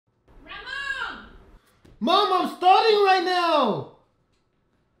Mom, I'm starting right now!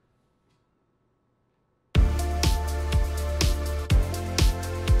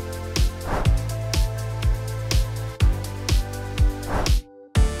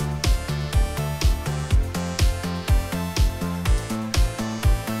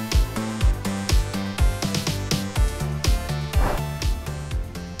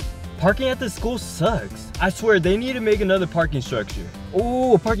 Parking at the school sucks. I swear they need to make another parking structure.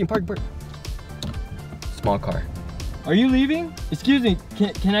 Oh, parking. Small car. Are you leaving? Excuse me,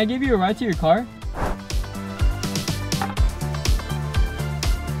 can I give you a ride to your car?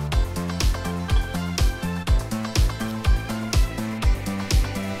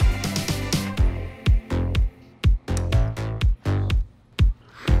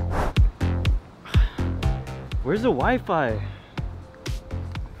 Where's the Wi-Fi?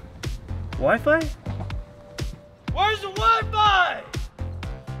 Wi-Fi? Where's the Wi-Fi?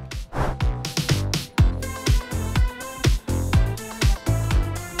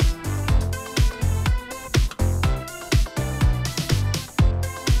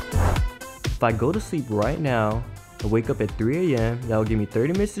 If I go to sleep right now and wake up at 3 a.m., that will give me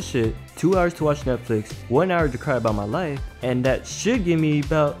 30 minutes to shit, 2 hours to watch Netflix, 1 hour to cry about my life, and that should give me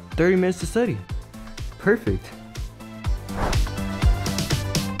about 30 minutes to study. Perfect.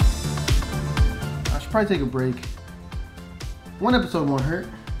 I should probably take a break. One episode won't hurt.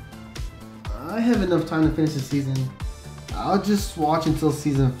 I have enough time to finish the season. I'll just watch until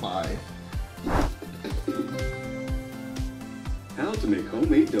season 5. How to make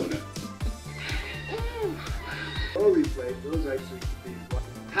homemade donuts. Those actually could be.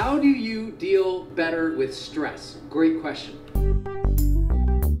 How do you deal better with stress? Great question.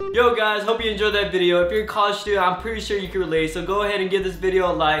 Yo guys, hope you enjoyed that video. If you're a college student, I'm pretty sure you can relate, so go ahead and give this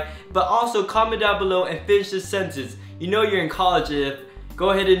video a like, but also comment down below and finish this sentence. You know you're in college if.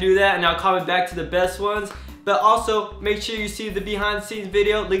 Go ahead and do that, and I'll comment back to the best ones. But also, make sure you see the behind the scenes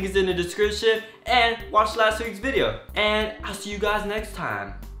video, link is in the description, and watch last week's video. And I'll see you guys next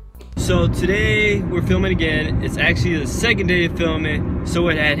time. So today we're filming again. It's actually the second day of filming. So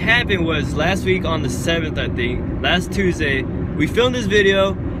what had happened was last week on the 7th, I think, last Tuesday, we filmed this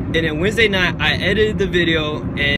video, and then Wednesday night I edited the video and